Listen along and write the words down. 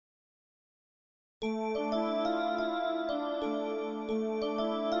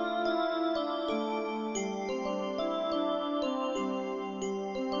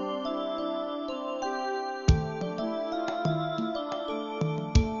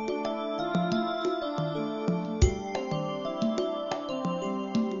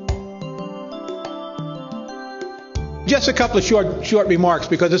Just a couple of short remarks,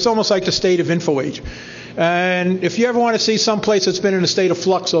 because it's almost like the state of InfoAge. And if you ever want to see some place that's been in a state of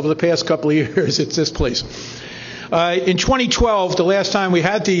flux over the past couple of years, it's this place. In 2012, the last time we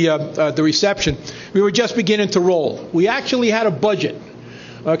had the reception, we were just beginning to roll. We actually had a budget.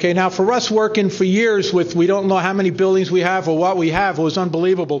 Okay, now for us working for years with, we don't know how many buildings we have or what we have, it was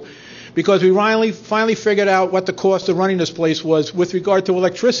unbelievable, because we finally figured out what the cost of running this place was with regard to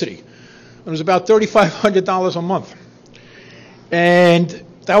electricity. It was about $3,500 a month. And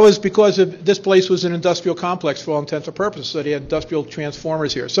that was because this place was an industrial complex for all intents and purposes, so they had industrial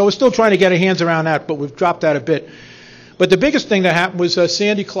transformers here. So we're still trying to get our hands around that, but we've dropped that a bit. But the biggest thing that happened was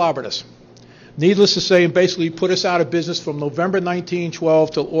Sandy clobbered us. Needless to say, and basically put us out of business from November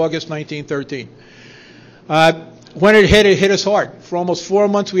 1912 till August 1913. When it hit us hard. For almost 4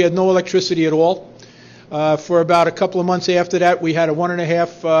 months, we had no electricity at all. For about a couple of months after that, we had a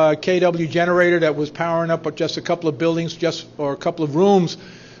 1.5 kW generator that was powering up just a couple of buildings, or a couple of rooms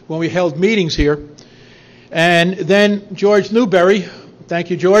when we held meetings here. And then George Newberry, thank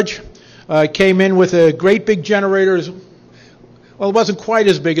you, George, came in with a great big generator. Well, it wasn't quite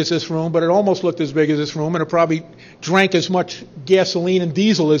as big as this room, but it almost looked as big as this room, and it probably drank as much gasoline and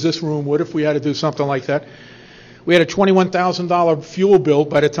diesel as this room would if we had to do something like that. We had a $21,000 fuel bill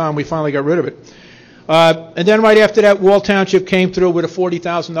by the time we finally got rid of it. And then right after that, Wall Township came through with a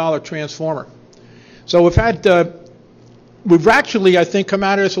 $40,000 transformer. So we've actually, I think, come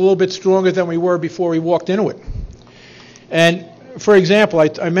out of this a little bit stronger than we were before we walked into it. And for example,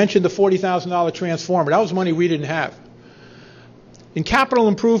 I mentioned the $40,000 transformer. That was money we didn't have. In capital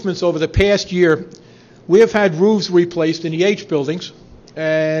improvements over the past year, we have had roofs replaced in the H buildings,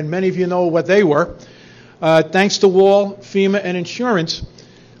 and many of you know what they were. Thanks to Wall, FEMA, and insurance,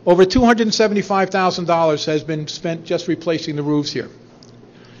 over $275,000 has been spent just replacing the roofs here.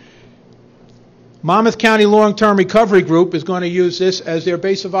 Monmouth County Long-Term Recovery Group is going to use this as their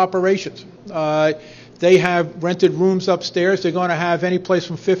base of operations. They have rented rooms upstairs. They're going to have any place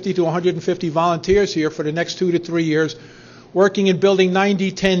from 50 to 150 volunteers here for the next 2 to 3 years, working in building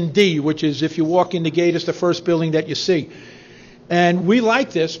 9010D, which is, if you walk in the gate, it's the first building that you see. And we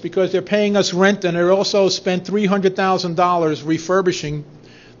like this because they're paying us rent, and they're also spent $300,000 refurbishing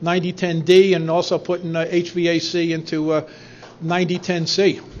 9010D and also putting HVAC into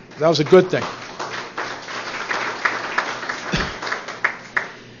 9010C. That was a good thing.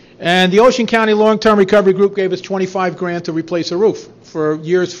 And the Ocean County Long-Term Recovery Group gave us $25,000 to replace a roof for a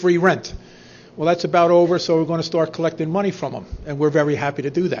year's free rent. Well, that's about over, so we're going to start collecting money from them, and we're very happy to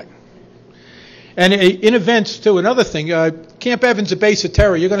do that. And in events, too, another thing, Camp Evans, a base of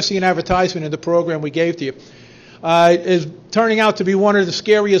terror, you're going to see an advertisement in the program we gave to you, is turning out to be one of the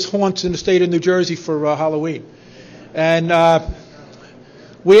scariest haunts in the state of New Jersey for Halloween. And I'm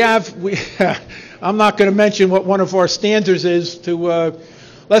not going to mention what one of our standards is to,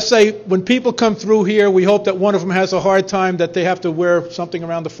 let's say when people come through here, we hope that one of them has a hard time that they have to wear something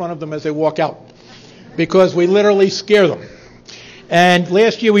around the front of them as they walk out, because we literally scare them. And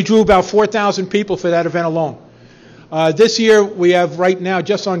last year we drew about 4,000 people for that event alone. This year we have right now,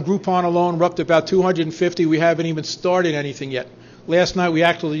 just on Groupon alone, we're up to about 250. We haven't even started anything yet. Last night we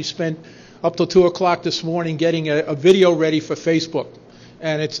actually spent up till 2 o'clock this morning getting a video ready for Facebook.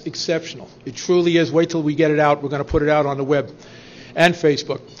 And it's exceptional. It truly is. Wait till we get it out. We're going to put it out on the web and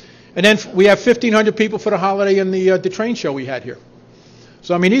Facebook. And then we have 1,500 people for the holiday and the train show we had here.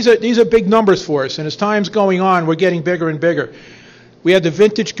 So, I mean, these are big numbers for us. And as time's going on, we're getting bigger and bigger. We had the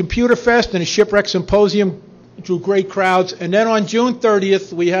Vintage Computer Fest and the Shipwreck Symposium, drew great crowds. And then on June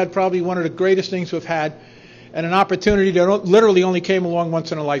 30th, we had probably one of the greatest things we've had, and an opportunity that literally only came along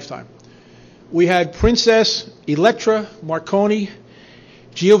once in a lifetime. We had Princess Elettra Marconi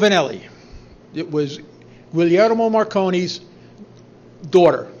Giovanelli. It was Guillermo Marconi's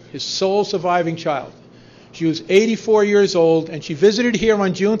daughter, his sole surviving child. She was 84 years old, and she visited here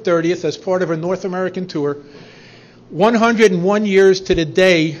on June 30th as part of a North American tour. 101 years to the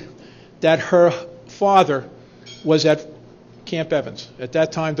day that her father was at Camp Evans, at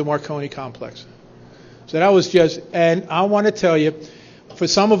that time the Marconi complex. So that was just, and I want to tell you, for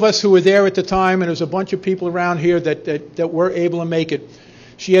some of us who were there at the time, and there was a bunch of people around here that were able to make it,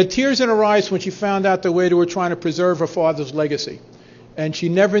 she had tears in her eyes when she found out the way they were trying to preserve her father's legacy. And she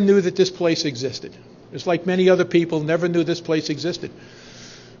never knew that this place existed. Just like many other people never knew this place existed.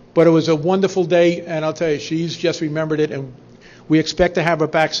 But it was a wonderful day, and I'll tell you, she's just remembered it, and we expect to have her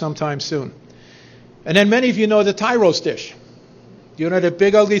back sometime soon. And then many of you know the Tyros dish. You know the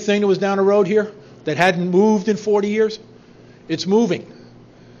big ugly thing that was down the road here that hadn't moved in 40 years? It's moving.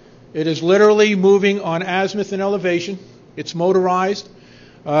 It is literally moving on azimuth and elevation. It's motorized.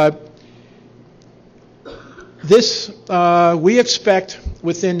 The We expect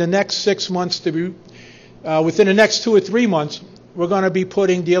within the next 6 months to be, within the next 2 or 3 months, we're going to be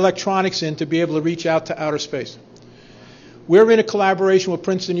putting the electronics in to be able to reach out to outer space. We're in a collaboration with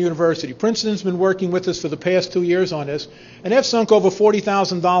Princeton University. Princeton's been working with us for the past 2 years on this, and they've sunk over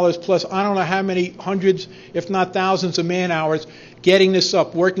 $40,000 plus I don't know how many hundreds, if not thousands of man-hours getting this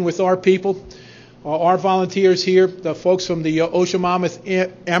up, working with our people, our volunteers here, the folks from the Ocean Monmouth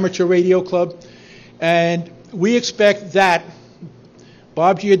Amateur Radio Club, and we expect that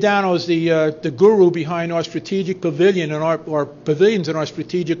Bob Giordano is the guru behind our strategic pavilion and our pavilions in our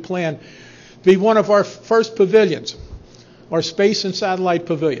strategic plan to be one of our first pavilions. Our space and satellite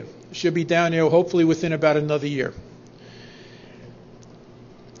pavilion should be down there hopefully within about another year.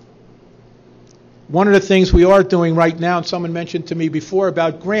 One of the things we are doing right now, and someone mentioned to me before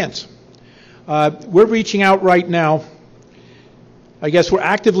about grants, we're reaching out right now. I guess we're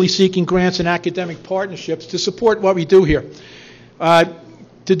actively seeking grants and academic partnerships to support what we do here.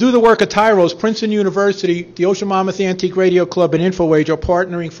 To do the work of Tyros, Princeton University, the Ocean Monmouth Antique Radio Club, and InfoAge are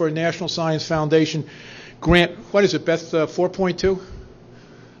partnering for a National Science Foundation grant. What is it, Beth? 4.2?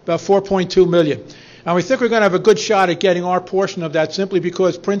 About 4.2 million. And we think we're going to have a good shot at getting our portion of that simply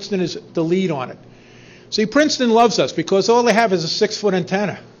because Princeton is the lead on it. See, Princeton loves us because all they have is a 6-foot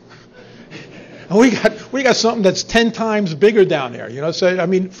antenna. And we got something that's 10 times bigger down there. You know, so I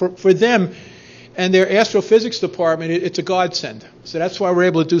mean, for them and their astrophysics department, it's a godsend. So that's why we're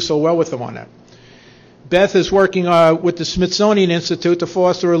able to do so well with them on that. Beth is working with the Smithsonian Institute to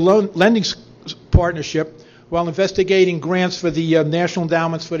foster a lending partnership while investigating grants for the National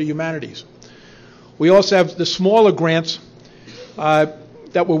Endowments for the Humanities. We also have the smaller grants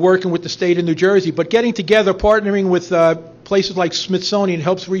that we're working with the state of New Jersey, but getting together, partnering with places like Smithsonian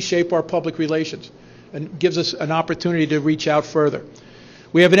helps reshape our public relations and gives us an opportunity to reach out further.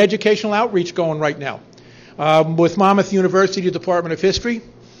 We have an educational outreach going right now with Monmouth University Department of History.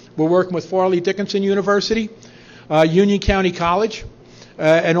 We're working with Farley Dickinson University, Union County College,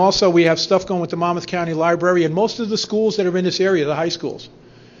 and also we have stuff going with the Monmouth County Library and most of the schools that are in this area, the high schools.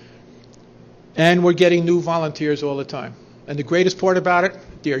 And we're getting new volunteers all the time. And the greatest part about it,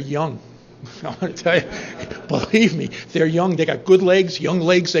 they're young. I want to tell you, believe me, they're young. They got good legs, young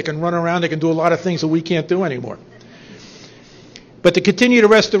legs. They can run around. They can do a lot of things that we can't do anymore. But to continue the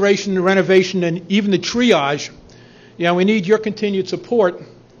restoration, the renovation, and even the triage, you know, we need your continued support,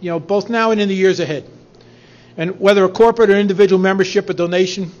 you know, both now and in the years ahead. And whether a corporate or individual membership, a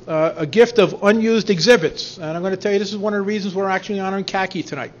donation, a gift of unused exhibits. And I'm going to tell you, this is one of the reasons we're actually honoring khaki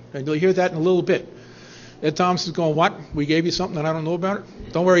tonight. And you'll hear that in a little bit. Ed Thomas is going, what? We gave you something and I don't know about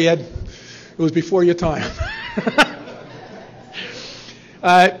it? Don't worry, Ed. It was before your time.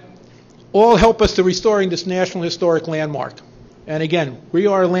 All help us to restoring this National Historic Landmark. And again, we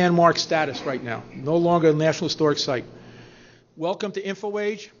are a landmark status right now, no longer a National Historic Site. Welcome to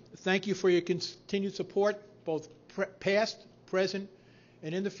InfoAge. Thank you for your continued support, both past, present,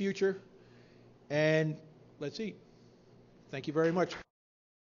 and in the future. And let's eat. Thank you very much.